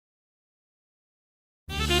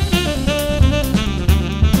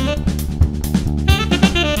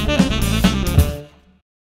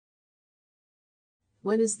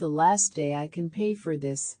When is the last day I can pay for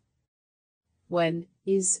this? When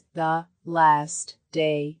is the last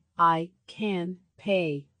day I can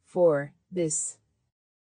pay for this?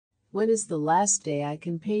 When is the last day I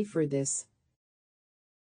can pay for this?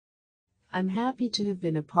 I'm happy to have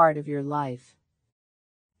been a part of your life.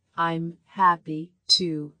 I'm happy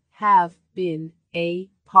to have been a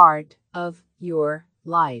part of your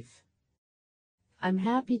life. I'm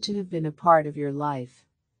happy to have been a part of your life.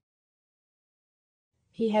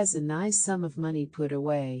 He has a nice sum of money put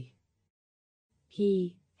away.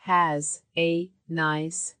 He has a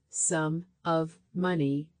nice sum of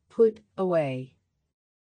money put away.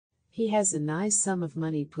 He has a nice sum of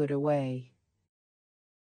money put away.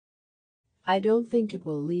 I don't think it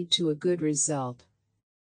will lead to a good result.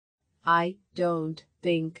 I don't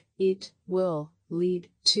think it will lead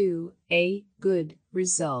to a good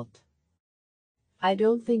result. I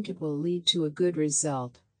don't think it will lead to a good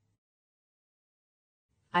result.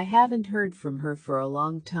 I haven't heard from her for a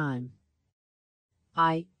long time.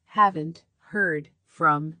 I haven't heard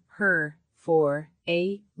from her for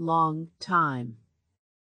a long time.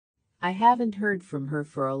 I haven't heard from her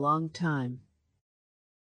for a long time.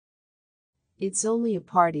 It's only a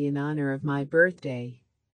party in honor of my birthday.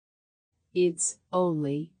 It's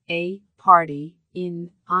only a party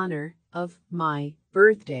in honor of my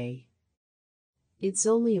birthday. It's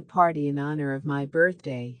only a party in honor of my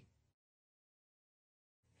birthday.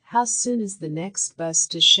 How soon is the next bus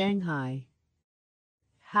to Shanghai?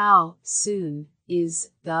 How soon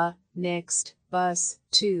is the next bus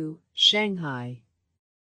to Shanghai?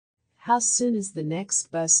 How soon is the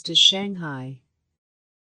next bus to Shanghai?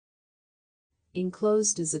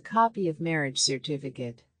 Enclosed is a copy of marriage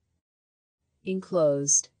certificate.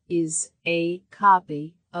 Enclosed is a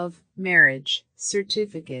copy of marriage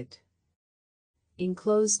certificate.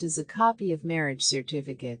 Enclosed is a copy of marriage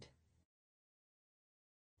certificate.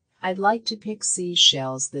 I'd like to pick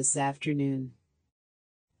seashells this afternoon.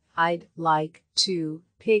 I'd like to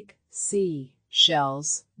pick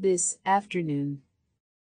seashells this afternoon.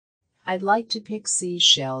 I'd like to pick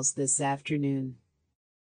seashells this afternoon.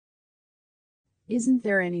 Isn't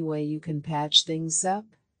there any way you can patch things up?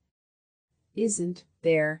 Isn't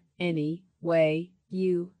there any way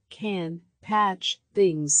you can patch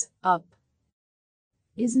things up?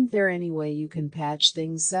 Isn't there any way you can patch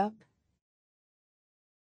things up?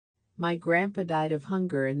 My grandpa died of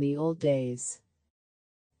hunger in the old days.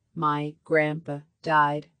 My grandpa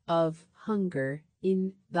died of hunger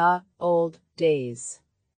in the old days.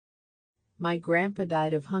 My grandpa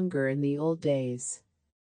died of hunger in the old days.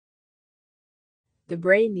 The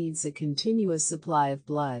brain needs a continuous supply of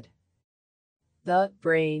blood. The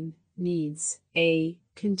brain needs a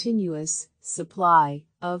continuous supply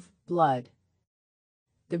of blood.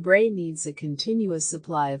 The brain needs a continuous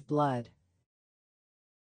supply of blood.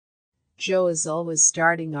 Joe is always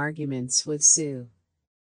starting arguments with Sue.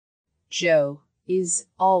 Joe is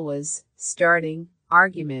always starting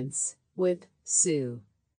arguments with Sue.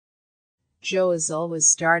 Joe is always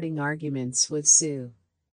starting arguments with Sue.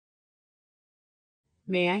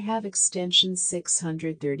 May I have extension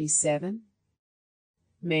 637?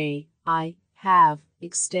 May I have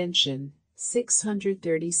extension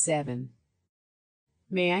 637?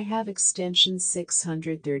 May I have extension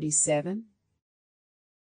 637?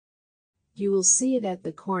 You will see it at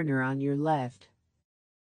the corner on your left.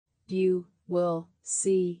 You will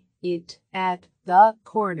see it at the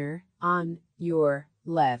corner on your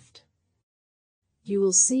left. You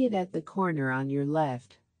will see it at the corner on your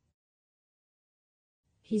left.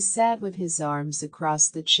 He sat with his arms across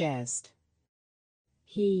the chest.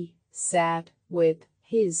 He sat with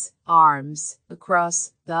his arms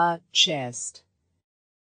across the chest.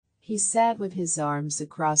 He sat with his arms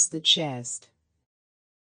across the chest.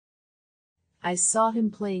 I saw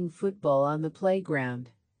him playing football on the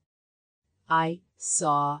playground. I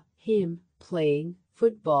saw him playing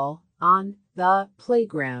football on the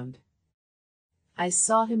playground. I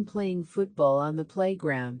saw him playing football on the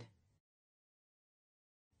playground.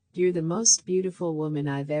 You're the most beautiful woman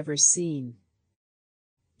I've ever seen.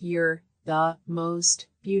 You're the most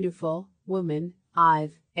beautiful woman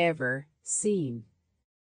I've ever seen.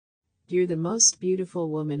 You're the most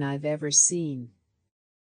beautiful woman I've ever seen.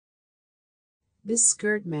 This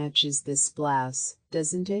skirt matches this blouse,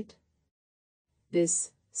 doesn't it?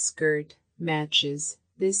 This skirt matches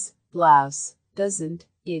this blouse, doesn't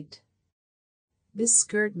it? This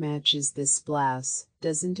skirt matches this blouse,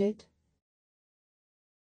 doesn't it?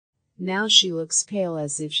 Now she looks pale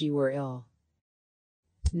as if she were ill.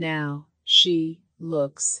 Now she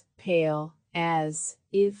looks pale as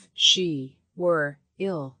if she were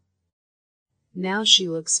ill. Now she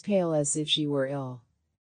looks pale as if she were ill.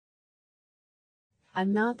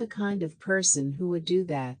 I'm not the kind of person who would do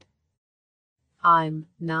that. I'm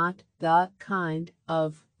not the kind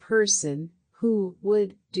of person who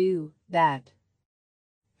would do that.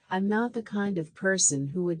 I'm not the kind of person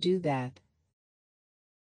who would do that.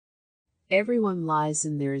 Everyone lies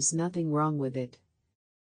and there is nothing wrong with it.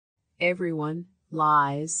 Everyone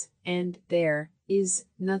lies and there is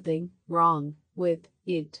nothing wrong with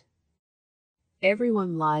it.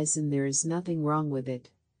 Everyone lies and there is nothing wrong with it.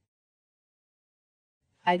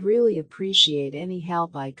 I'd really appreciate any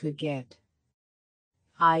help I could get.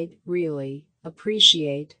 I'd really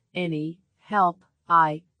appreciate any help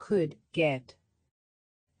I could get.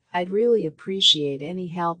 I'd really appreciate any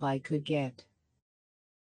help I could get.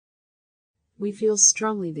 We feel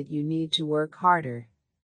strongly that you need to work harder.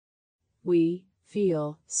 We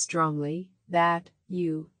feel strongly that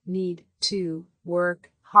you need to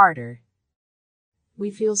work harder.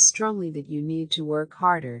 We feel strongly that you need to work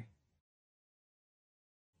harder.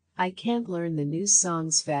 I can't learn the new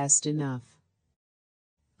songs fast enough.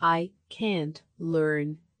 I can't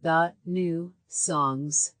learn the new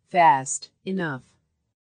songs fast enough.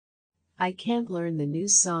 I can't learn the new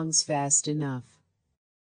songs fast enough.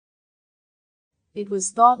 It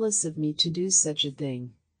was thoughtless of me to do such a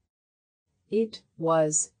thing. It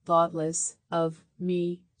was thoughtless of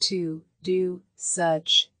me to do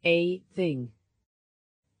such a thing.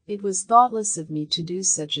 It was thoughtless of me to do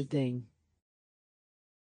such a thing.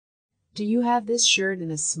 Do you have this shirt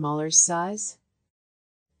in a smaller size?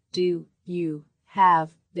 Do you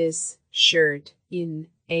have this shirt in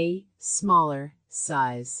a smaller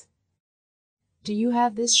size? Do you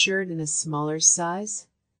have this shirt in a smaller size?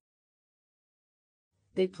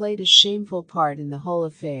 They played a shameful part in the whole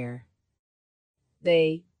affair.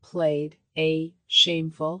 They played a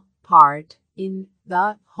shameful part in the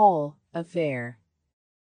whole affair.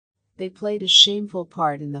 They played a shameful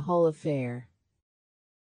part in the whole affair.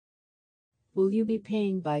 Will you be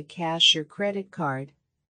paying by cash or credit card?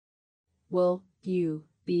 Will you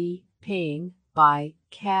be paying by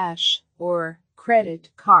cash or credit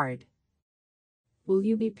card? Will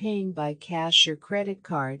you be paying by cash or credit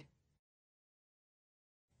card?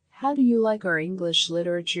 How do you like our English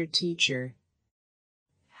literature teacher?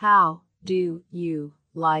 How do you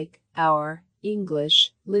like our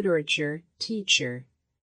English literature teacher?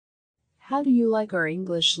 How do you like our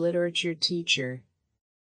English literature teacher?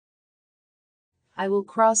 I will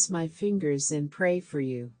cross my fingers and pray for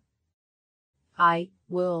you. I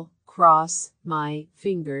will cross my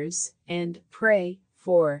fingers and pray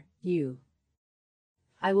for you.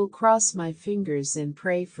 I will cross my fingers and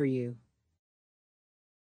pray for you.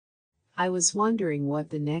 I was wondering what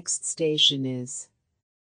the next station is.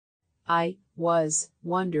 I was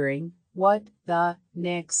wondering what the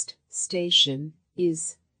next station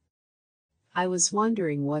is. I was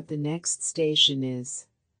wondering what the next station is.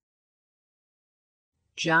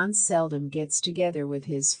 John seldom gets together with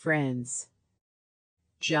his friends.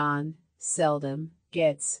 John seldom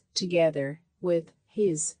gets together with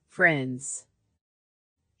his friends.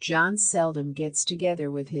 John seldom gets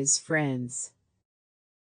together with his friends.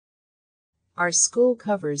 Our school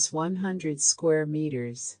covers 100 square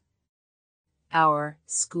meters. Our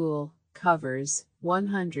school covers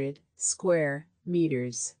 100 square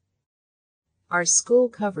meters. Our school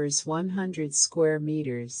covers 100 square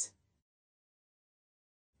meters.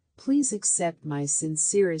 Please accept my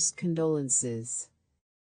sincerest condolences.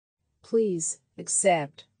 Please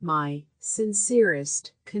accept my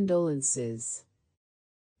sincerest condolences.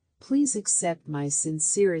 Please accept my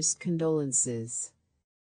sincerest condolences.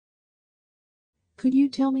 Could you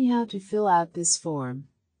tell me how to fill out this form?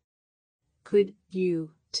 Could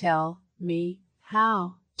you tell me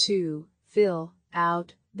how to fill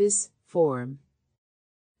out this form?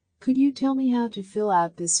 Could you tell me how to fill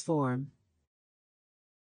out this form?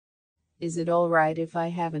 Is it all right if I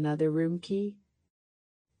have another room key?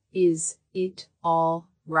 Is it all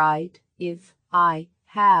right if I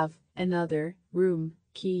have another room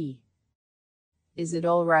key? Is it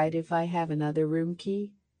all right if I have another room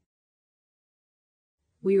key?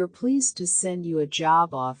 We are pleased to send you a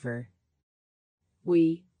job offer.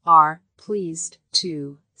 We are pleased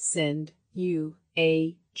to send you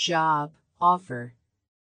a job offer.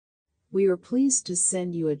 We are pleased to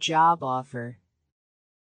send you a job offer.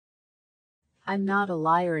 I'm not a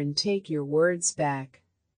liar and take your words back.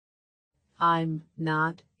 I'm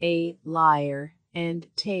not a liar and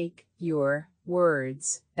take your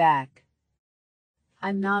words back.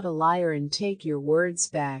 I'm not a liar and take your words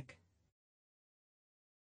back.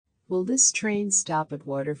 Will this train stop at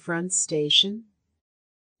Waterfront Station?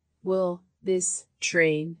 Will this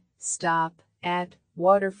train stop at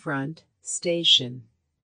Waterfront Station?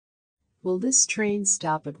 Will this train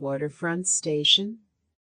stop at Waterfront Station?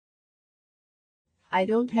 I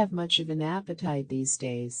don't have much of an appetite these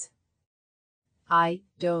days. I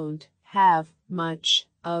don't have much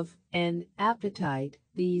of an appetite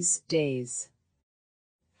these days.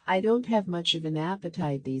 I don't have much of an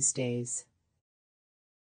appetite these days.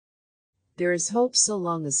 There is hope so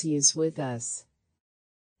long as he is with us.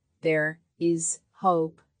 There is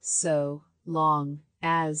hope so long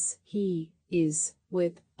as he is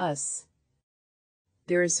with us.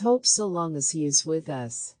 There is hope so long as he is with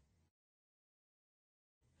us.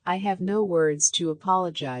 I have no words to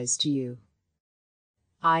apologize to you.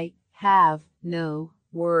 I have no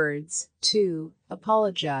words to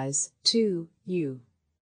apologize to you.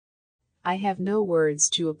 I have no words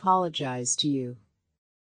to apologize to you.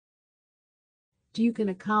 You can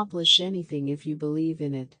accomplish anything if you believe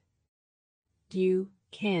in it. You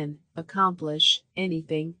can accomplish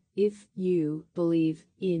anything if you believe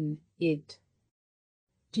in it.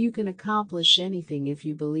 You can accomplish anything if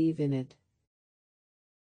you believe in it.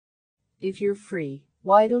 If you're free,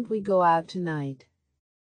 why don't we go out tonight?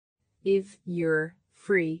 If you're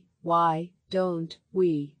free, why don't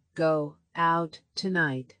we go out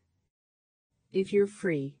tonight? If you're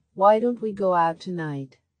free, why don't we go out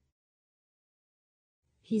tonight?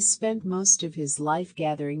 He spent most of his life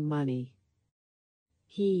gathering money.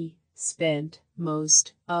 He spent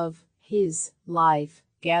most of his life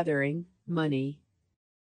gathering money.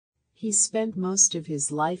 He spent most of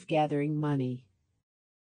his life gathering money.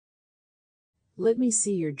 Let me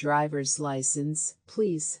see your driver's license,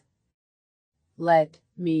 please. Let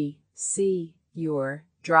me see your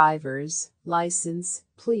driver's license,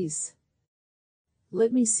 please.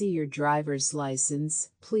 Let me see your driver's license,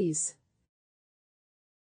 please.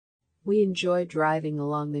 We enjoy driving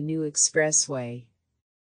along the new expressway.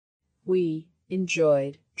 We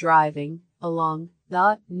enjoyed driving along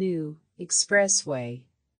the new expressway.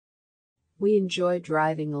 We enjoy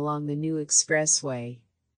driving along the new expressway.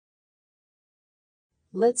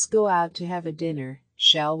 Let's go out to have a dinner,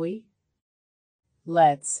 shall we?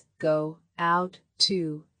 Let's go out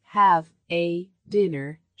to have a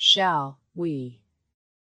dinner, shall we?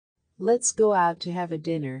 Let's go out to have a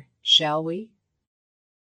dinner, shall we?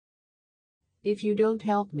 If you don't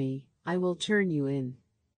help me, I will turn you in.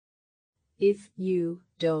 If you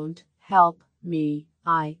don't help me,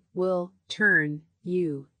 I will turn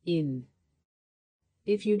you in.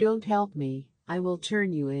 If you don't help me, I will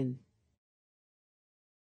turn you in.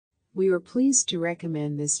 We are pleased to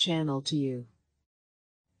recommend this channel to you.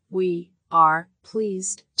 We are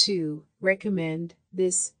pleased to recommend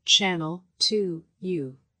this channel to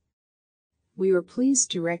you. We are pleased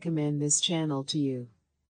to recommend this channel to you.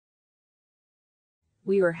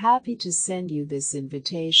 We are happy to send you this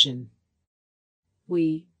invitation.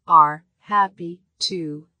 We are happy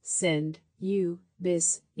to send you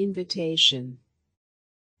this invitation.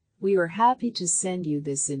 We are happy to send you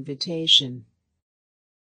this invitation.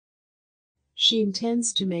 She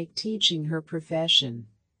intends to make teaching her profession.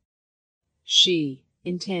 She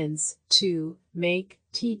intends to make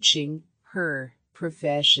teaching her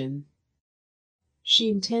profession. She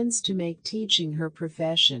intends to make teaching her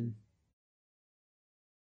profession.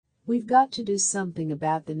 We've got to do something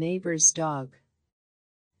about the neighbor's dog.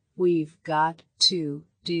 We've got to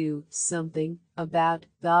do something about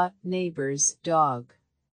the neighbor's dog.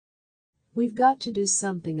 We've got to do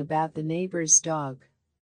something about the neighbor's dog.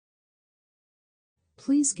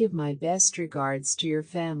 Please give my best regards to your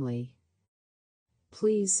family.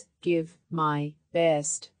 Please give my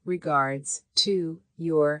best regards to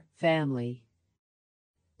your family.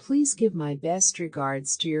 Please give my best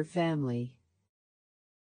regards to your family.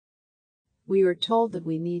 We are told that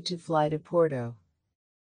we need to fly to Porto.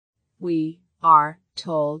 We are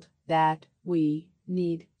told that we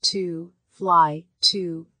need to fly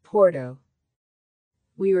to Porto.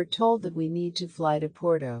 We are told that we need to fly to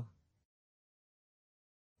Porto.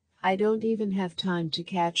 I don't even have time to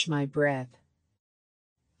catch my breath.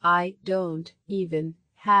 I don't even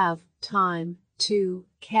have time to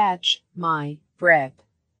catch my breath.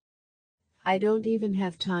 I don't even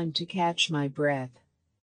have time to catch my breath.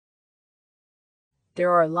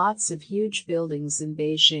 There are lots of huge buildings in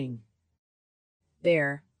Beijing.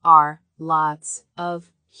 There are lots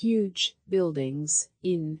of huge buildings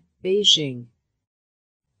in Beijing.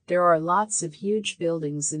 There are lots of huge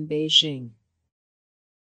buildings in Beijing.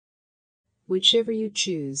 Whichever you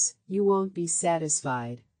choose, you won't be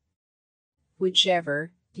satisfied.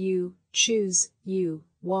 Whichever you choose, you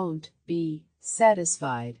won't be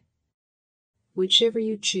satisfied. Whichever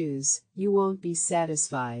you choose, you won't be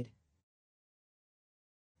satisfied.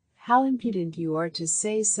 How impudent you are to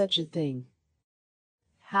say such a thing.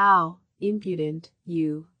 How impudent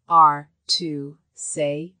you are to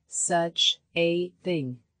say such a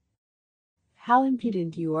thing. How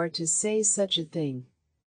impudent you are to say such a thing.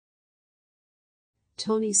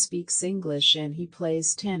 Tony speaks English and he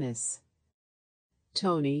plays tennis.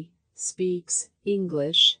 Tony speaks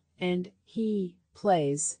English and he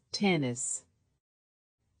plays tennis.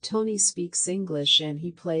 Tony speaks English and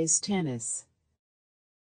he plays tennis.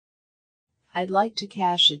 I'd like to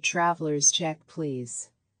cash a traveler's check, please.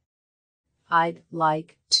 I'd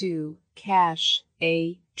like to cash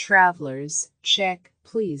a traveler's check,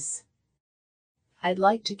 please. I'd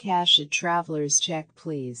like to cash a traveler's check,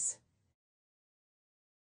 please.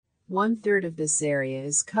 1/3 of this area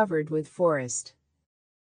is covered with forest.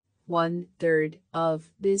 1/3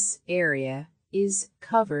 of this area is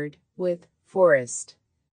covered with forest.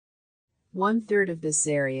 1/3 of this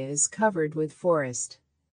area is covered with forest.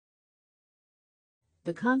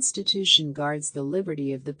 The Constitution guards the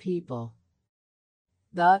liberty of the people.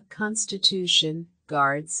 The Constitution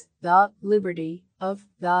guards the liberty of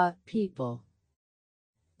the people.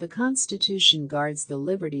 The Constitution guards the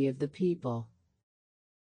liberty of the people.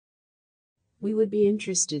 We would be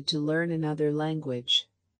interested to learn another language.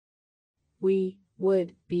 We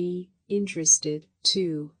would be interested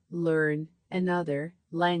to learn another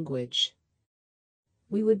language.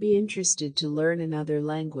 We would be interested to learn another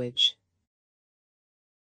language.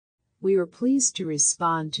 We are pleased to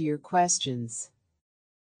respond to your questions.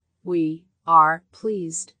 We are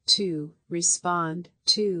pleased to respond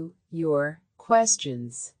to your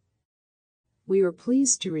questions. We were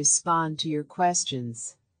pleased to respond to your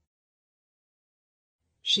questions.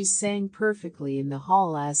 She sang perfectly in the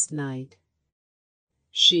hall last night.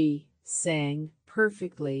 She sang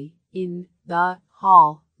perfectly in the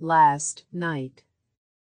hall last night.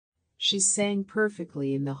 She sang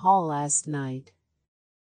perfectly in the hall last night.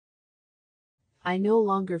 I no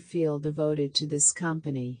longer feel devoted to this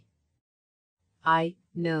company. I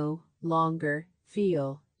no longer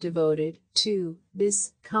feel devoted to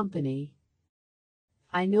this company.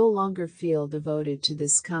 I no longer feel devoted to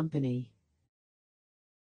this company.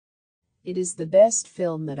 It is the best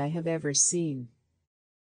film that I have ever seen.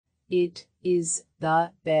 It is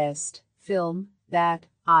the best film that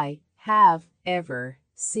I have ever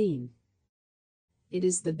seen. It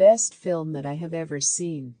is the best film that I have ever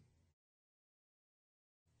seen.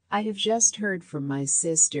 I have just heard from my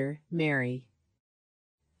sister, Mary.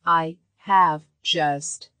 I have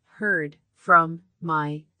just heard from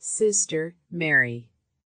my sister, Mary.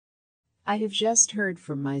 I have just heard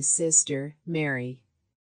from my sister, Mary.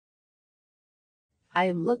 I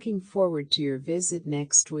am looking forward to your visit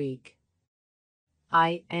next week.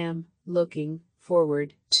 I am looking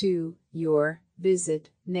forward to your visit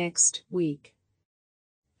next week.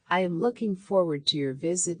 I am looking forward to your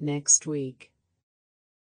visit next week.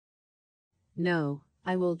 No,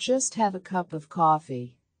 I will just have a cup of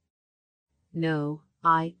coffee. No,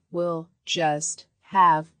 I will just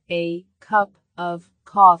have a cup of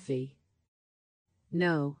coffee.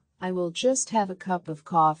 No, I will just have a cup of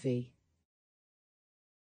coffee.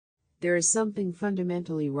 There is something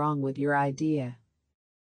fundamentally wrong with your idea.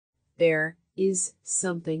 There is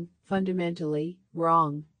something fundamentally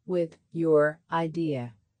wrong with your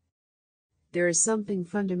idea. There is something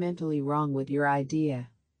fundamentally wrong with your idea.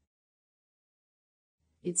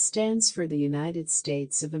 It stands for the United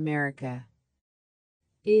States of America.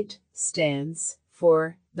 It stands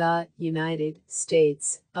for the United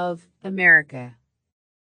States of America.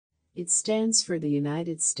 It stands for the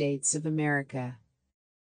United States of America.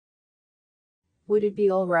 Would it be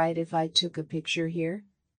all right if I took a picture here?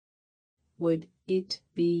 Would it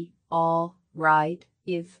be all right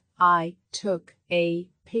if I took a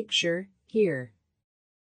picture here?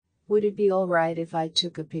 Would it be all right if I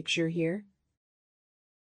took a picture here?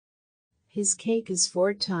 His cake is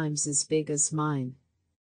 4 times as big as mine.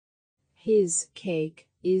 His cake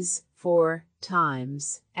is 4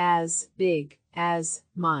 times as big as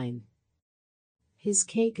mine. His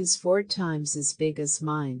cake is 4 times as big as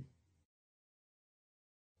mine.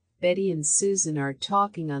 Betty and Susan are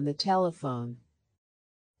talking on the telephone.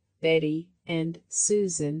 Betty and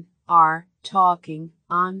Susan are talking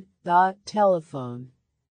on the telephone.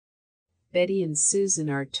 Betty and Susan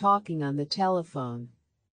are talking on the telephone.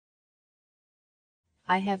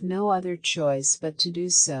 I have no other choice but to do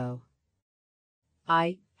so.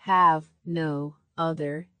 I have no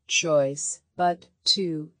other choice but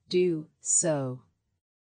to do so.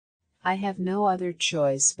 I have no other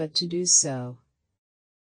choice but to do so.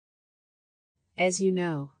 As you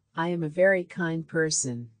know, I am a very kind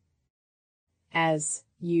person. As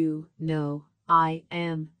you know, I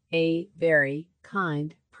am a very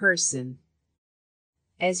kind person.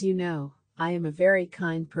 As you know, I am a very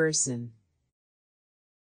kind person.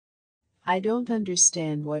 I don't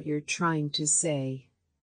understand what you're trying to say.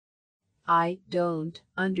 I don't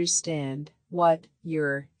understand what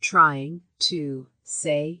you're trying to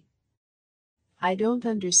say. I don't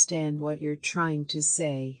understand what you're trying to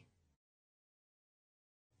say.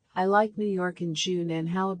 I like New York in June, and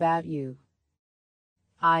how about you?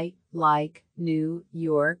 I like New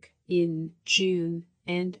York in June,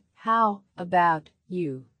 and how about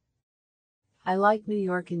you? I like New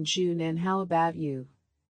York in June, and how about you?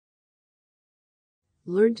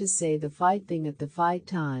 Learn to say the fight thing at the fight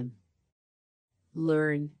time.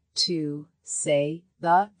 Learn to say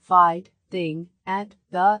the fight thing at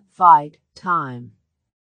the fight time.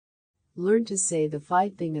 Learn to say the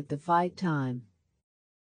fight thing at the fight time.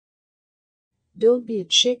 Don't be a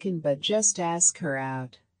chicken, but just ask her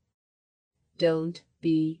out. Don't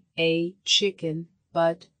be a chicken,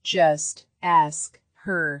 but just ask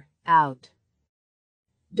her out.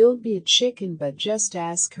 Don't be a chicken, but just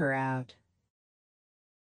ask her out.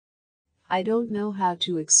 I don't know how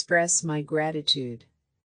to express my gratitude.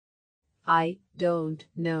 I don't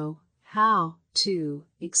know how to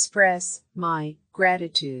express my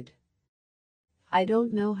gratitude. I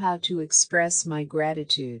don't know how to express my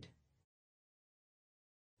gratitude.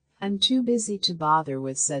 I'm too busy to bother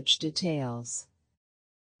with such details.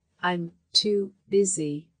 I'm too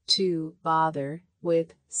busy to bother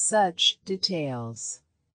with such details.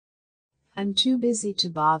 I'm too busy to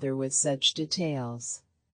bother with such details.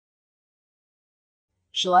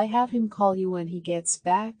 Shall I have him call you when he gets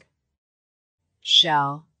back?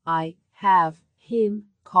 Shall I have him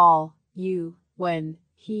call you when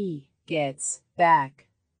he gets back?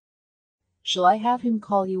 Shall I have him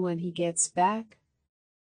call you when he gets back?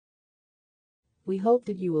 We hope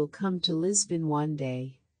that you will come to Lisbon one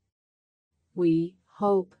day. We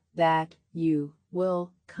hope that you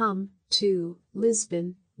will come to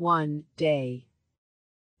Lisbon one day.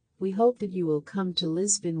 We hope that you will come to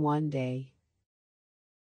Lisbon one day.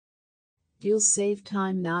 You'll save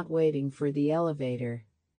time not waiting for the elevator.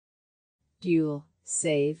 You'll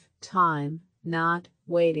save time not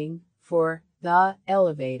waiting for the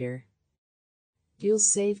elevator. You'll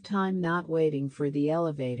save time not waiting for the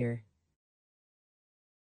elevator.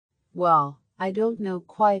 Well, I don't know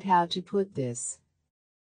quite how to put this.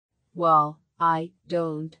 Well, I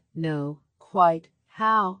don't know quite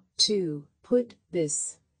how to put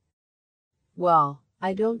this. Well,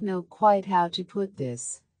 I don't know quite how to put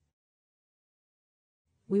this.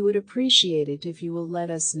 We would appreciate it if you will let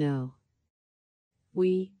us know.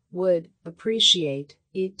 We would appreciate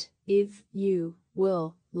it if you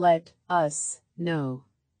will let us know.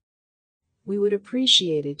 We would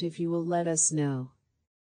appreciate it if you will let us know.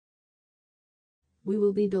 We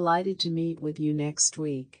will be delighted to meet with you next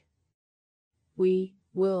week. We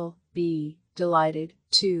will be delighted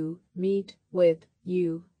to meet with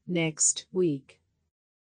you next week.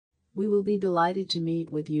 We will be delighted to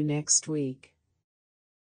meet with you next week.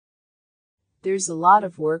 There's a lot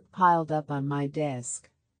of work piled up on my desk.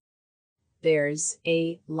 There's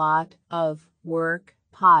a lot of work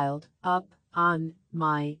piled up on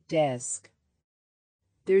my desk.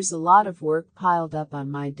 There's a lot of work piled up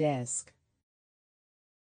on my desk.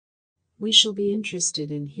 We shall be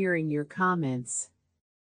interested in hearing your comments.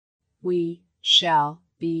 We shall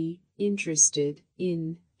be interested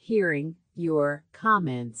in hearing your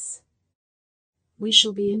comments. We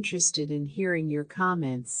shall be interested in hearing your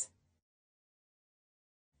comments.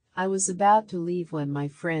 I was about to leave when my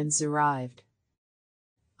friends arrived.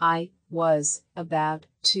 I was about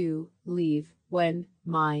to leave when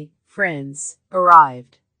my friends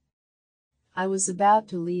arrived. I was about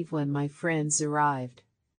to leave when my friends arrived.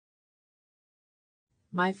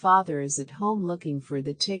 My father is at home looking for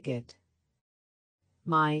the ticket.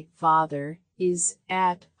 My father is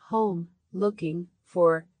at home looking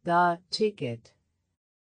for the ticket.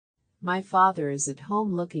 My father is at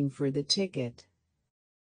home looking for the ticket.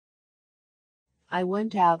 I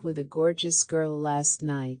went out with a gorgeous girl last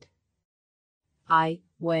night. I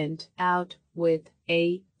went out with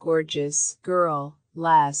a gorgeous girl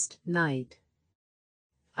last night.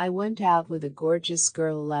 I went out with a gorgeous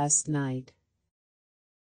girl last night.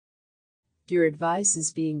 Your advice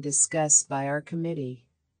is being discussed by our committee.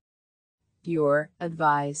 Your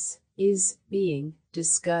advice is being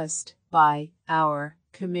discussed by our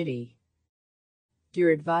committee. Your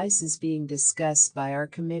advice is being discussed by our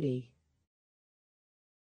committee.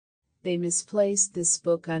 They misplaced this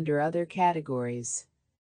book under other categories.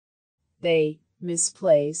 They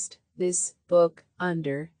misplaced this book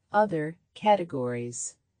under other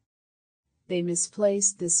categories. They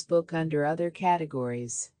misplaced this book under other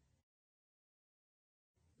categories.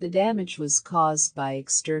 The damage was caused by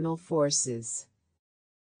external forces.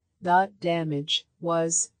 The damage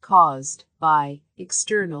was caused by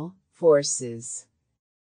external forces.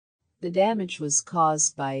 The damage was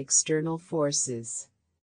caused by external forces.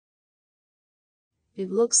 It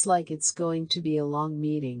looks like it's going to be a long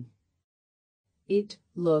meeting. It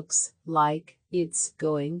looks like it's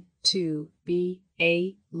going to be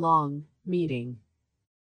a long meeting.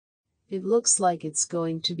 It looks like it's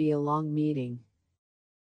going to be a long meeting.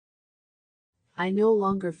 I no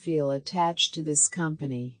longer feel attached to this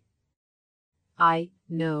company. I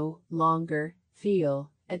no longer feel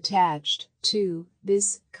attached to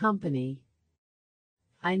this company.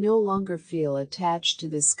 I no longer feel attached to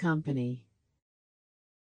this company.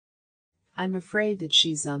 I'm afraid that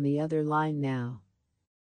she's on the other line now.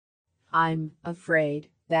 I'm afraid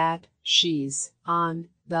that she's on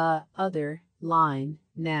the other line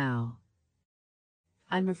now.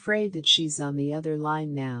 I'm afraid that she's on the other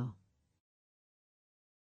line now.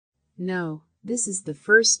 No, this is the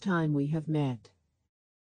first time we have met.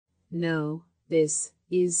 No, this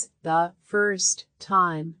is the first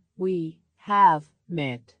time we have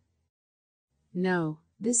met. No,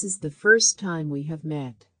 this is the first time we have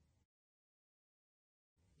met.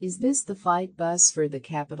 Is this the fight bus for the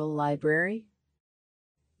Capitol Library?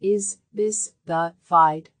 Is this the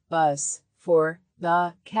fight bus for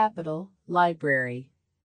the Capitol Library?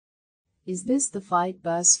 Is this the fight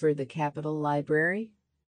bus for the Capitol Library?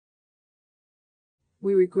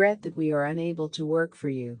 We regret that we are unable to work for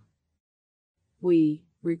you. We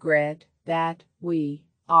regret that we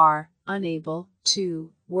are unable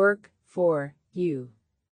to work for you.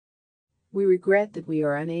 We regret that we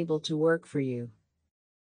are unable to work for you.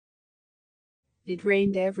 It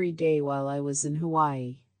rained every day while I was in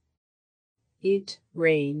Hawaii. It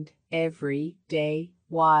rained every day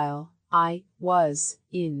while I was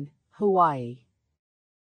in Hawaii.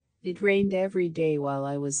 It rained every day while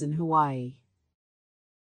I was in Hawaii.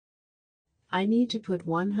 I need to put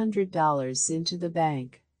 $100 into the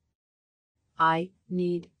bank. I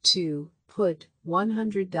need to put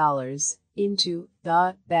 $100 into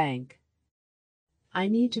the bank. I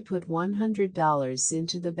need to put $100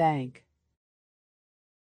 into the bank.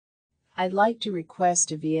 I'd like to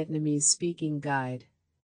request a Vietnamese-speaking guide.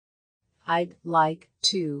 I'd like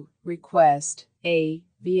to request a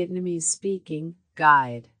Vietnamese-speaking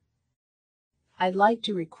guide. I'd like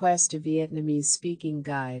to request a Vietnamese-speaking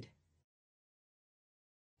guide.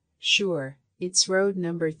 Sure, it's road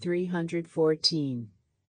number 314.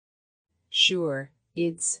 Sure,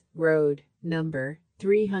 it's road number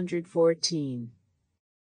 314.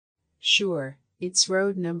 Sure, it's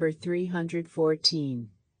road number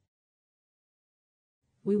 314.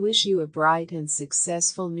 We wish you a bright and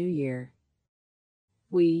successful New Year.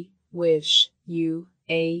 We wish you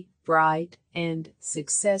a bright and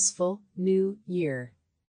successful New Year.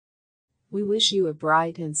 We wish you a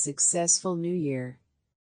bright and successful New Year.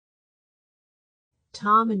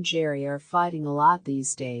 Tom and Jerry are fighting a lot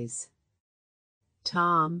these days.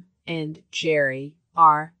 Tom and Jerry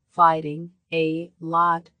are fighting a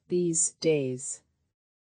lot these days.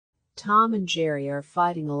 Tom and Jerry are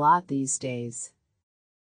fighting a lot these days.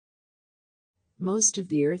 Most of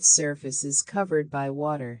the Earth's surface is covered by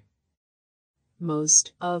water.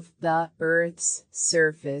 Most of the Earth's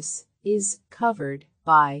surface is covered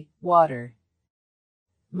by water.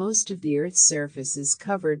 Most of the Earth's surface is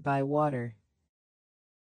covered by water.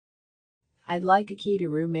 I'd like a key to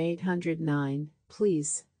room 809,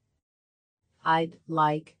 please. I'd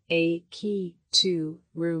like a key to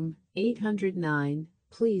room 809,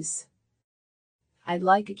 please. I'd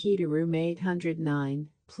like a key to room 809,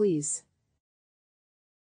 please.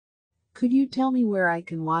 Could you tell me where I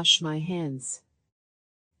can wash my hands?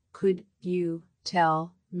 Could you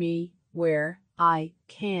tell me where I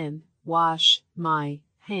can wash my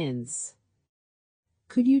hands?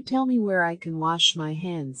 Could you tell me where I can wash my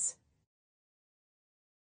hands?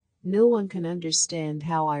 No one can understand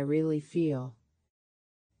how I really feel.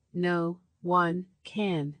 No one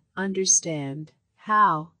can understand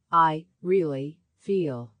how I really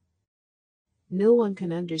feel. No one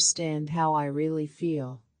can understand how I really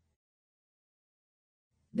feel.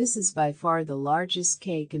 This is by far the largest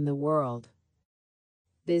cake in the world.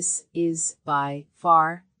 This is by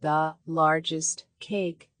far the largest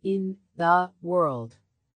cake in the world.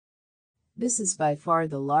 This is by far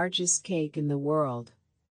the largest cake in the world.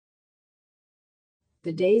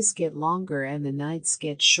 The days get longer and the nights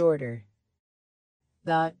get shorter.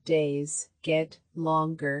 The days get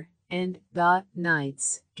longer and the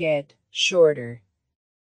nights get shorter.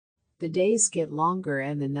 The days get longer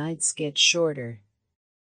and the nights get shorter.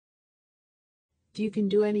 You can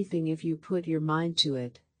do anything if you put your mind to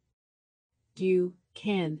it. You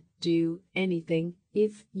can do anything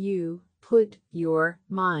if you put your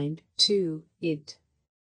mind to it.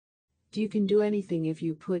 You can do anything if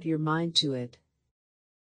you put your mind to it.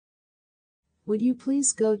 Would you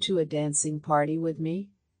please go to a dancing party with me?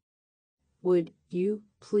 Would you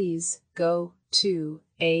please go to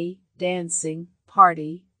a dancing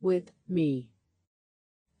party with me?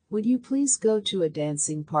 Would you please go to a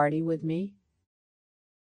dancing party with me?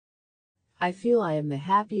 I feel I am the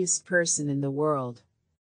happiest person in the world.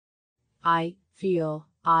 I feel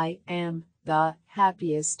I am the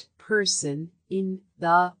happiest person in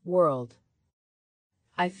the world.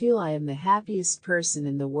 I feel I am the happiest person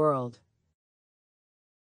in the world.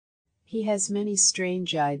 He has many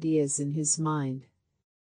strange ideas in his mind.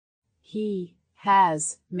 He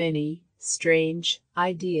has many strange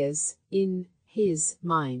ideas in his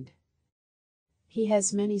mind. He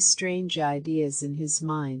has many strange ideas in his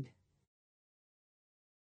mind.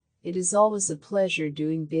 It is always a pleasure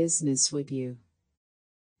doing business with you.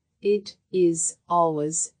 It is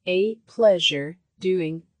always a pleasure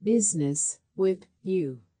doing business with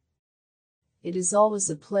you. It is always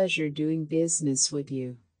a pleasure doing business with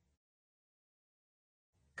you.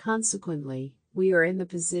 Consequently, we are in the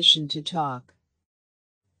position to talk.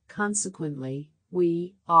 Consequently,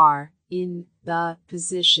 we are in the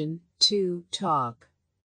position to talk.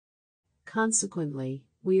 Consequently,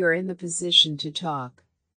 we are in the position to talk.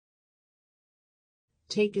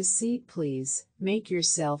 Take a seat, please. Make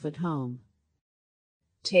yourself at home.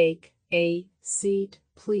 Take a seat,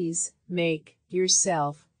 please. Make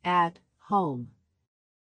yourself at home.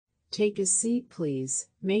 Take a seat, please.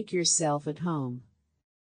 Make yourself at home.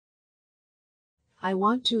 I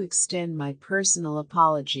want to extend my personal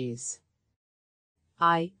apologies.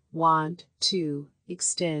 I want to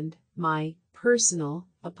extend my personal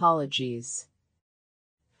apologies.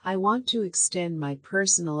 I want to extend my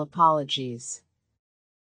personal apologies.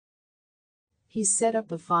 He set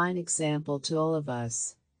up a fine example to all of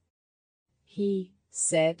us. He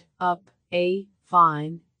set up a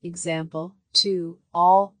fine example to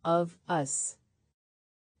all of us.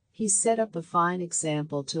 He set up a fine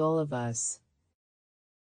example to all of us.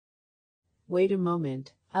 Wait a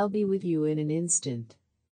moment, I'll be with you in an instant.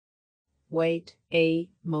 Wait a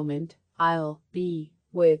moment, I'll be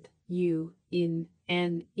with you in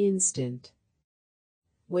an instant.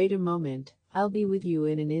 Wait a moment, I'll be with you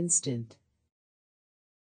in an instant.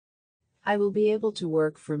 I will be able to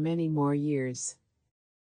work for many more years.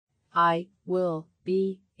 I will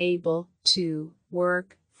be able to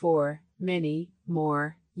work for many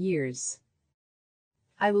more years.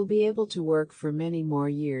 I will be able to work for many more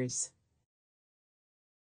years.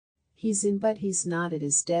 He's in, but he's not at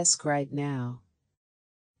his desk right now.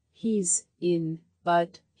 He's in,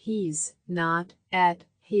 but he's not at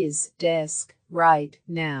his desk right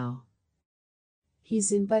now.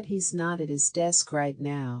 He's in, but he's not at his desk right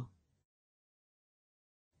now.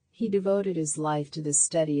 He devoted his life to the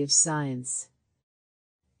study of science.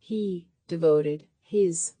 He devoted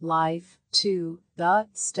his life to the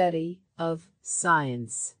study of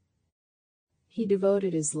science. He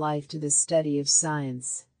devoted his life to the study of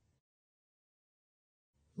science.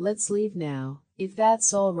 Let's leave now, if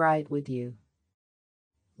that's all right with you.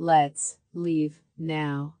 Let's leave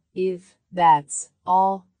now, if that's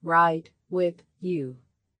all right with you.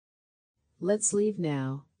 Let's leave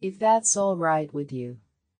now, if that's all right with you.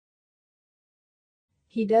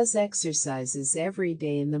 He does exercises every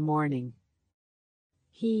day in the morning.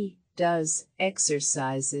 He does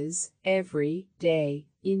exercises every day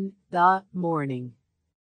in the morning.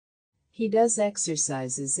 He does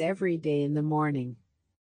exercises every day in the morning.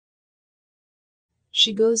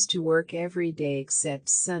 She goes to work every day except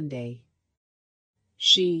Sunday.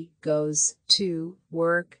 She goes to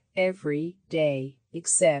work every day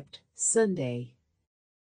except Sunday.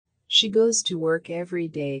 She goes to work every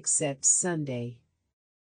day except Sunday.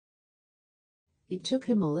 It took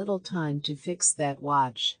him a little time to fix that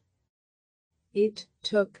watch. It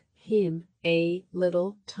took him a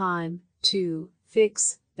little time to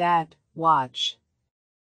fix that watch.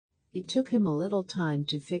 It took him a little time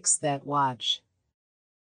to fix that watch.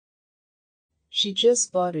 She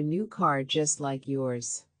just bought a new car just like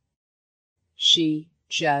yours. She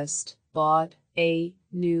just bought a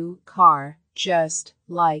new car just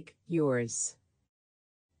like yours.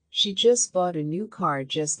 She just bought a new car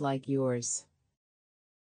just like yours.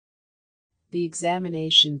 The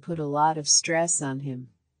examination put a lot of stress on him.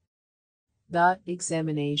 The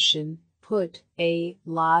examination put a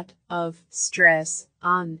lot of stress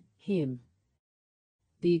on him.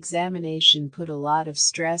 The examination put a lot of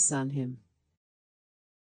stress on him.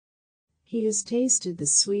 He has tasted the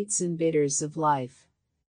sweets and bitters of life.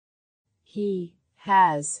 he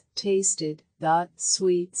has tasted the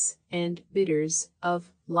sweets and bitters of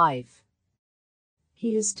life.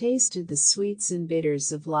 He has tasted the sweets and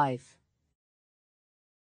bitters of life.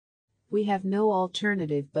 We have no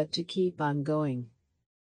alternative but to keep on going.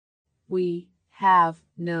 We have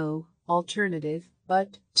no alternative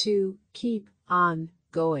but to keep on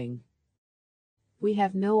going. We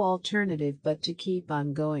have no alternative but to keep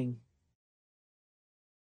on going.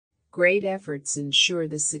 Great efforts ensure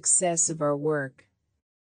the success of our work.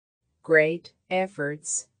 Great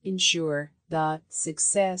efforts ensure the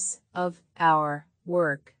success of our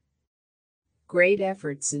work. Great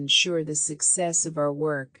efforts ensure the success of our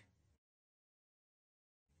work.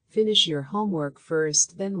 Finish your homework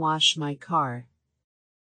first, then wash my car.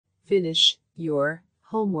 Finish your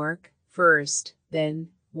homework first, then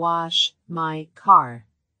wash my car.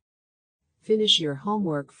 Finish your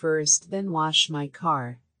homework first, then wash my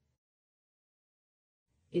car.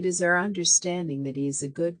 It is our understanding that he is a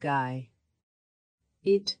good guy.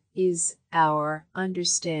 It is our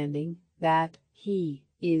understanding that he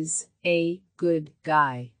is a good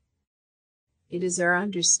guy. It is our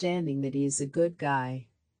understanding that he is a good guy.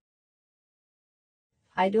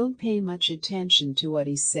 I don't pay much attention to what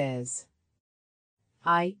he says.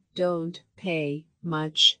 I don't pay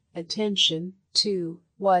much attention to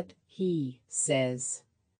what he says.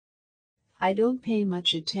 I don't pay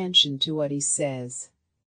much attention to what he says.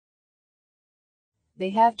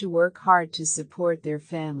 They have to work hard to support their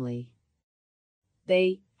family.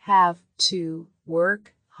 They have to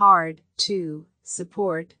work hard to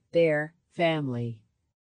support their family.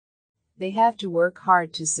 They have to work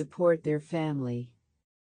hard to support their family.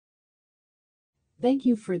 Thank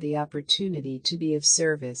you for the opportunity to be of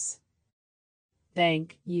service.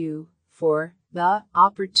 Thank you for the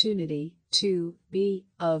opportunity to be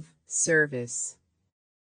of service.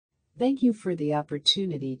 Thank you for the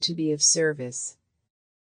opportunity to be of service.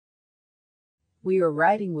 We are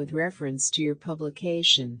writing with reference to your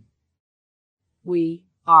publication. We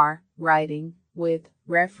are writing with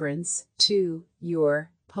reference to your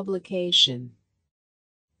publication.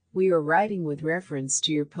 We are writing with reference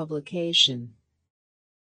to your publication.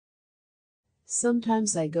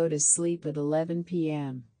 Sometimes I go to sleep at 11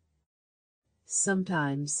 p.m.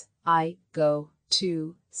 Sometimes I go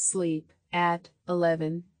to sleep at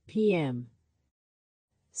 11 p.m.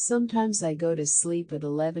 Sometimes I go to sleep at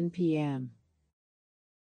 11 p.m.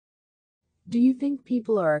 Do you think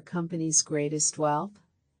people are a company's greatest wealth?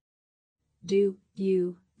 Do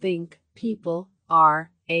you think people are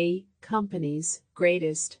a company's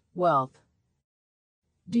greatest wealth?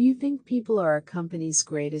 Do you think people are a company's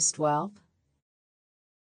greatest wealth?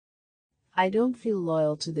 I don't feel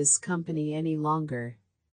loyal to this company any longer.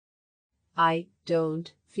 I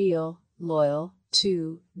don't feel loyal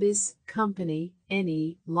to this company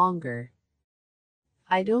any longer.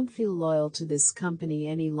 I don't feel loyal to this company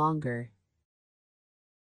any longer.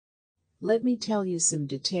 Let me tell you some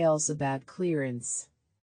details about clearance.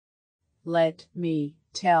 Let me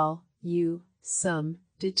tell you some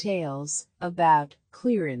details about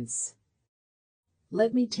clearance.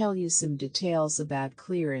 Let me tell you some details about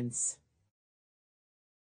clearance.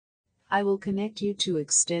 I will connect you to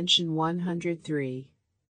extension 103.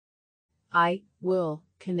 I will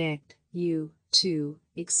connect you to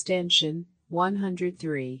extension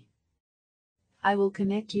 103. I will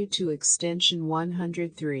connect you to extension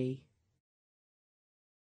 103.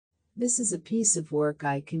 This is a piece of work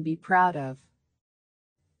I can be proud of.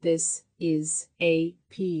 This is a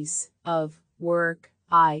piece of work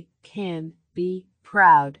I can be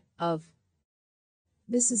proud of.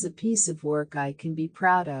 This is a piece of work I can be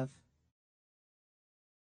proud of.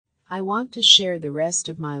 I want to share the rest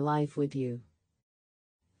of my life with you.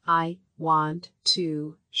 I want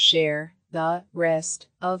to share the rest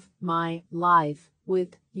of my life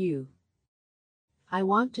with you. I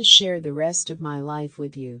want to share the rest of my life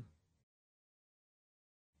with you.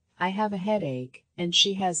 I have a headache, and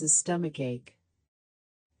she has a stomachache.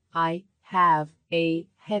 I have a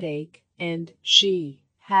headache, and she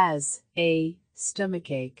has a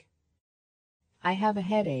stomachache. I have a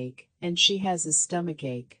headache, and she has a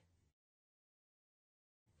stomachache.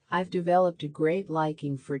 I've developed a great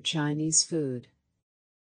liking for Chinese food.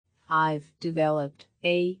 I've developed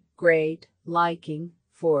a great liking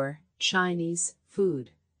for Chinese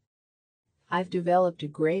food. I've developed a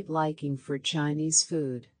great liking for Chinese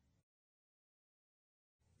food.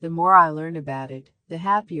 The more I learn about it, the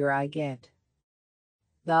happier I get.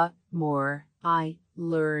 The more I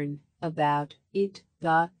learn about it,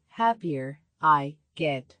 the happier I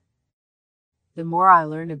get. The more I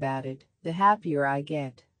learn about it, the happier I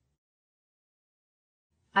get.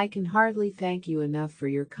 I can hardly thank you enough for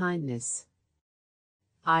your kindness.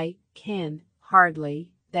 I can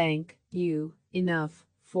hardly thank you enough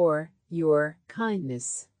for your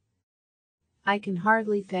kindness. I can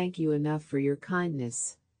hardly thank you enough for your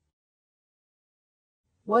kindness.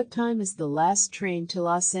 What time is the last train to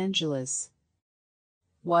Los Angeles?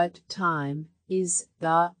 What time is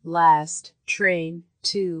the last train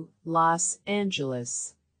to Los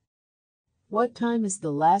Angeles? What time is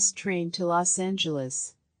the last train to Los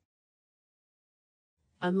Angeles?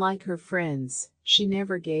 Unlike her friends, she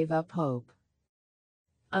never gave up hope.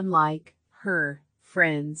 Unlike her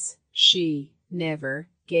friends, she never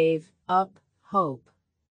gave up hope.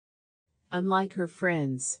 Unlike her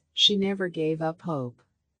friends, she never gave up hope.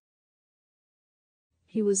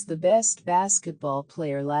 He was the best basketball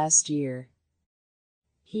player last year.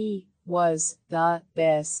 He was the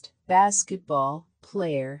best basketball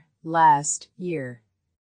player last year.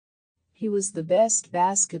 He was the best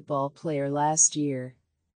basketball player last year.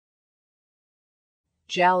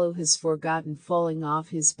 Jalu has forgotten falling off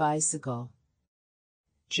his bicycle.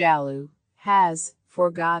 Jalu has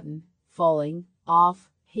forgotten falling off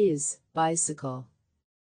his bicycle.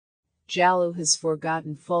 Jalu has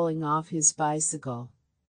forgotten falling off his bicycle.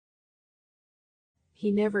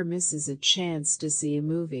 He never misses a chance to see a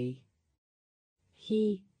movie.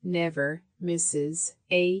 He never misses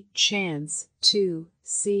a chance to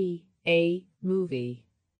see a movie.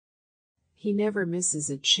 He never misses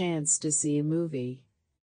a chance to see a movie.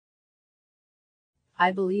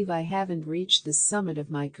 I believe I haven't reached the summit of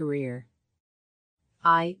my career.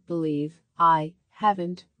 I believe I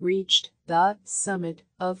haven't reached the summit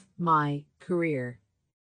of my career.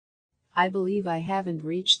 I believe I haven't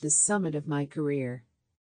reached the summit of my career.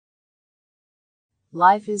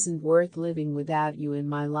 Life isn't worth living without you in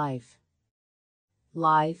my life.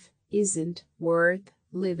 Life isn't worth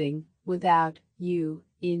living without you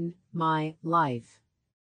in my life.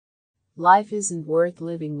 Life isn't worth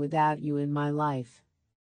living without you in my life.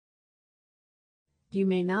 You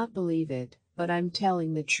may not believe it, but I'm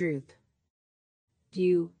telling the truth.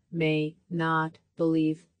 You may not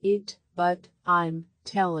believe it, but I'm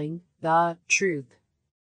telling the truth.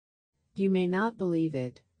 You may not believe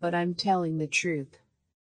it, but I'm telling the truth.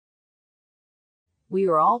 We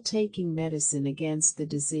are all taking medicine against the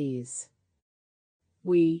disease.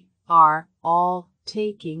 We are all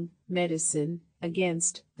taking medicine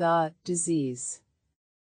against the disease.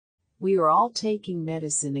 We are all taking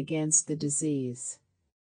medicine against the disease.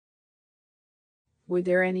 Were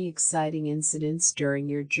there any exciting incidents during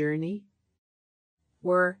your journey?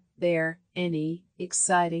 Were there any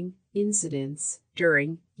exciting incidents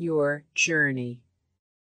during your journey?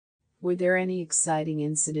 Were there any exciting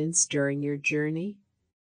incidents during your journey?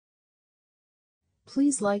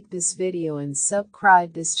 Please like this video and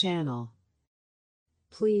subscribe this channel.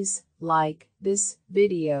 Please like this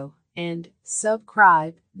video and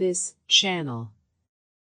subscribe this channel.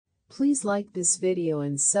 Please like this video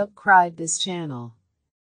and subscribe this channel.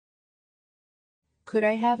 Could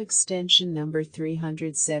I have extension number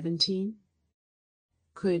 317?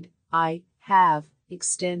 Could I have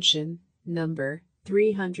extension number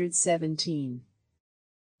 317?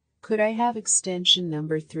 Could I have extension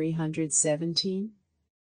number 317?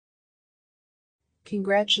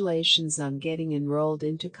 Congratulations on getting enrolled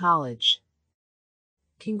into college.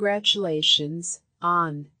 Congratulations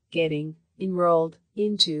on getting enrolled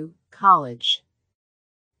into college.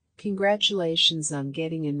 Congratulations on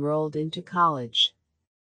getting enrolled into college.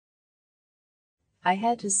 I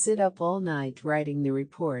had to sit up all night writing the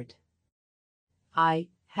report. I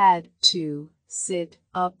had to sit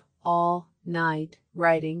up all night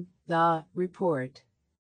writing the report.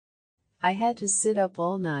 I had to sit up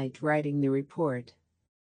all night writing the report.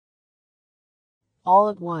 All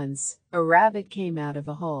at once, a rabbit came out of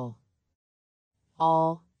a hole.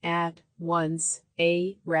 All at once,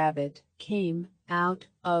 a rabbit came out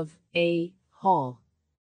of a hole.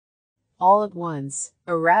 All at once,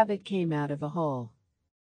 a rabbit came out of a hole.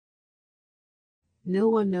 No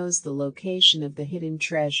one knows the location of the hidden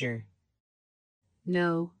treasure.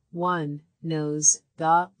 No one knows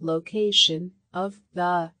the location of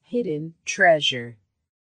the hidden treasure.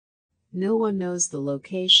 No one knows the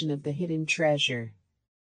location of the hidden treasure.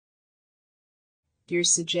 Your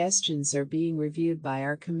suggestions are being reviewed by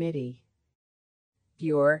our committee.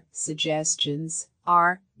 Your suggestions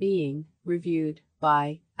are being reviewed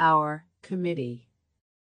by our committee.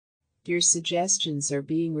 Your suggestions are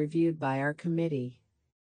being reviewed by our committee.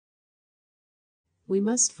 We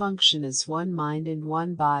must function as one mind and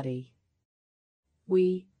one body.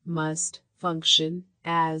 We must function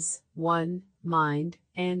as one mind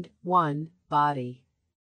and one body.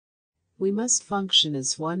 We must function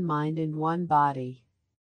as one mind and one body.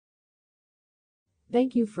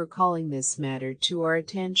 Thank you for calling this matter to our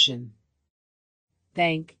attention.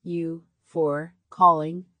 Thank you for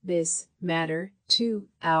calling this matter to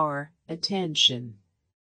our attention.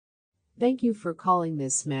 Thank you for calling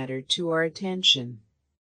this matter to our attention.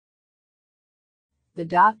 The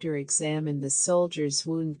doctor examined the soldier's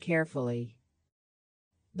wound carefully.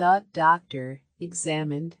 The doctor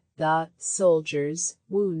examined the soldier's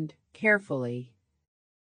wound carefully.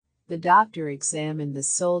 The doctor examined the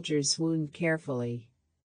soldier's wound carefully.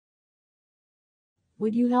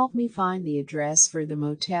 Would you help me find the address for the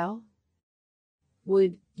motel?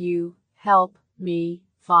 Would you help me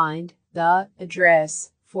find the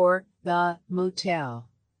address for the motel?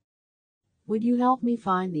 Would you help me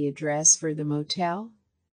find the address for the motel?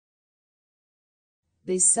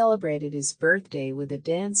 They celebrated his birthday with a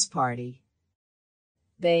dance party.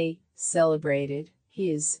 They celebrated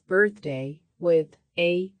his birthday with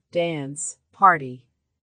a dance party.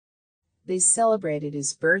 They celebrated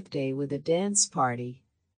his birthday with a dance party.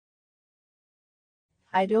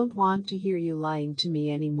 I don't want to hear you lying to me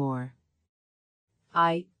anymore.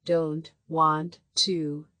 I don't want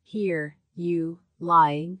to hear you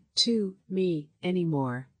lying to me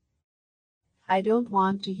anymore. I don't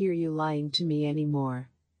want to hear you lying to me anymore.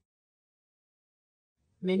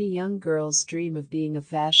 Many young girls dream of being a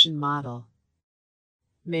fashion model.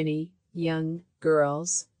 Many young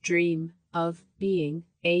girls dream of being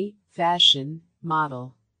a fashion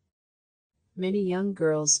model. Many young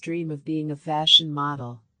girls dream of being a fashion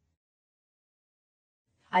model.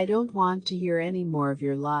 I don't want to hear any more of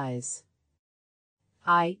your lies.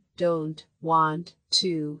 I don't want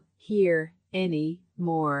to hear any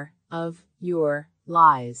more of your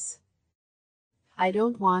lies. I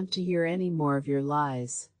don't want to hear any more of your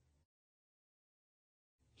lies.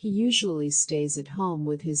 He usually stays at home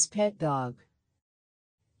with his pet dog.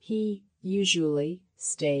 He usually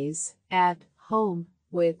stays at home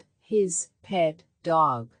with his pet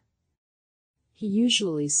dog. He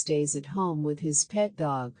usually stays at home with his pet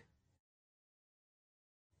dog.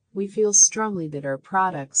 We feel strongly that our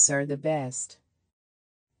products are the best.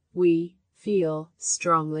 We feel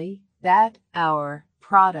strongly that our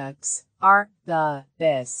products are the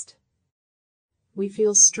best. We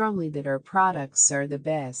feel strongly that our products are the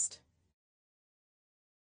best.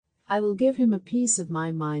 I will give him a piece of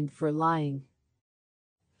my mind for lying.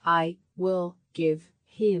 I will give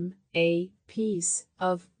him a piece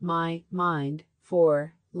of my mind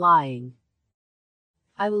for lying.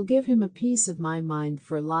 I will give him a piece of my mind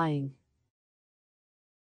for lying.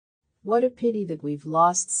 What a pity that we've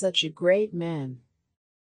lost such a great man.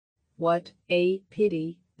 What a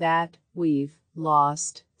pity that we've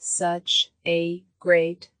lost such a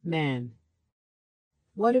great man.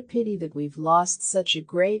 What a pity that we've lost such a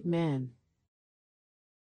great man.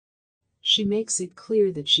 She makes it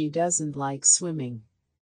clear that she doesn't like swimming.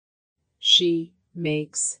 She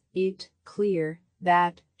makes it clear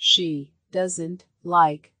that she doesn't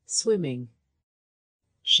like swimming.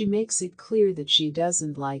 She makes it clear that she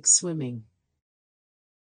doesn't like swimming.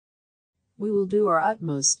 We will do our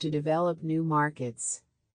utmost to develop new markets.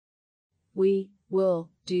 We will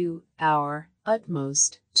do our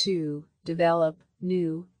utmost to develop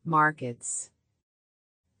new markets.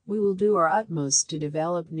 We will do our utmost to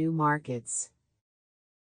develop new markets.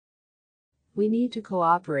 We need to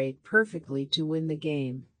cooperate perfectly to win the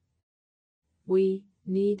game. We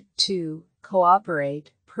need to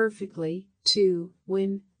cooperate perfectly to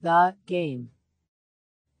win the game.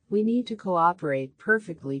 We need to cooperate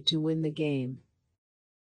perfectly to win the game.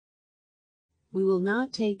 We will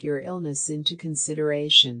not take your illness into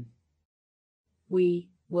consideration. We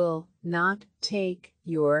will not take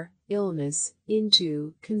your illness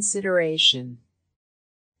into consideration.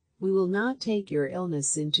 We will not take your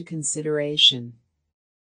illness into consideration.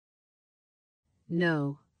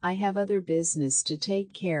 No, I have other business to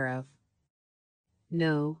take care of.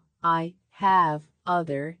 No, I have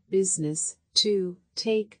other business to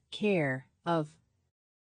take care of.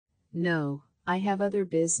 No, I have other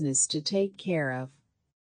business to take care of.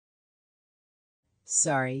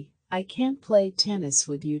 Sorry, I can't play tennis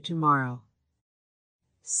with you tomorrow.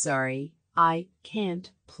 Sorry, I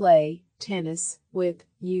can't play tennis with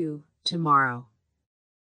you tomorrow.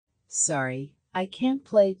 Sorry, I can't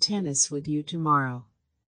play tennis with you tomorrow.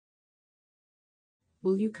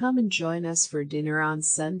 Will you come and join us for dinner on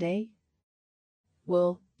Sunday?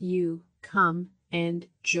 Will you come and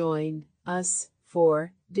join us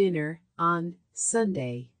for dinner on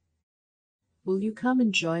Sunday? Will you come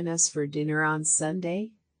and join us for dinner on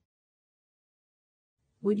Sunday?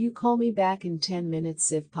 Would you call me back in 10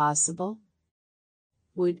 minutes if possible?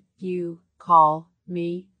 Would you call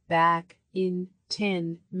me back in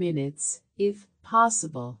 10 minutes, if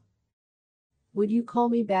possible? Would you call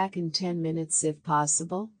me back in 10 minutes if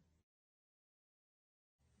possible?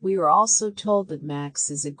 We are also told that Max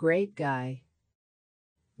is a great guy.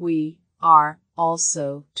 We are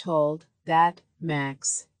also told that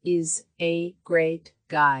Max is a great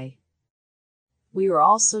guy. We are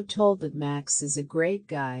also told that Max is a great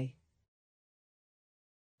guy.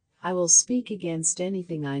 I will speak against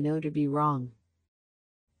anything I know to be wrong.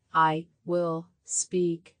 I will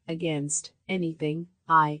speak against anything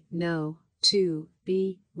I know to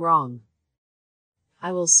be wrong.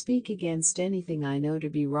 I will speak against anything I know to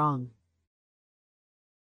be wrong.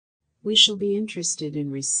 We shall be interested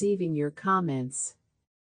in receiving your comments.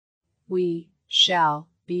 We shall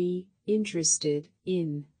be interested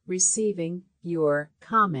in receiving your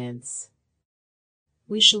comments.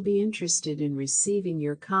 We shall be interested in receiving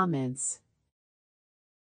your comments.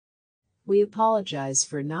 We apologize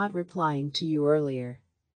for not replying to you earlier.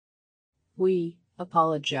 We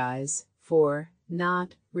apologize for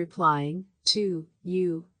not replying to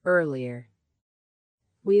you earlier.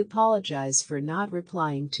 We apologize for not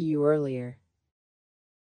replying to you earlier.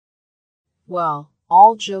 Well,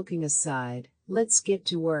 all joking aside, let's get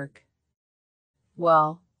to work.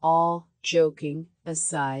 Well, all joking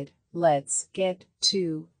aside, let's get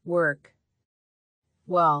to work.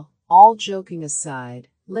 Well, all joking aside,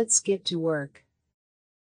 let's get to work.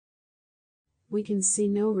 We can see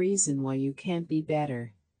no reason why you can't be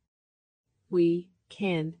better. We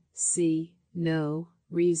can see no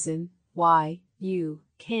reason why you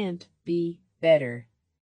can't be better.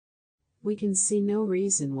 We can see no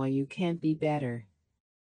reason why you can't be better.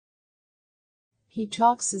 He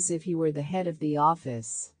talks as if he were the head of the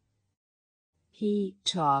office. He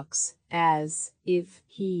talks as if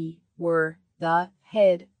he were the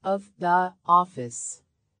head of the office.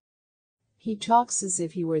 He talks as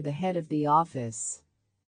if he were the head of the office.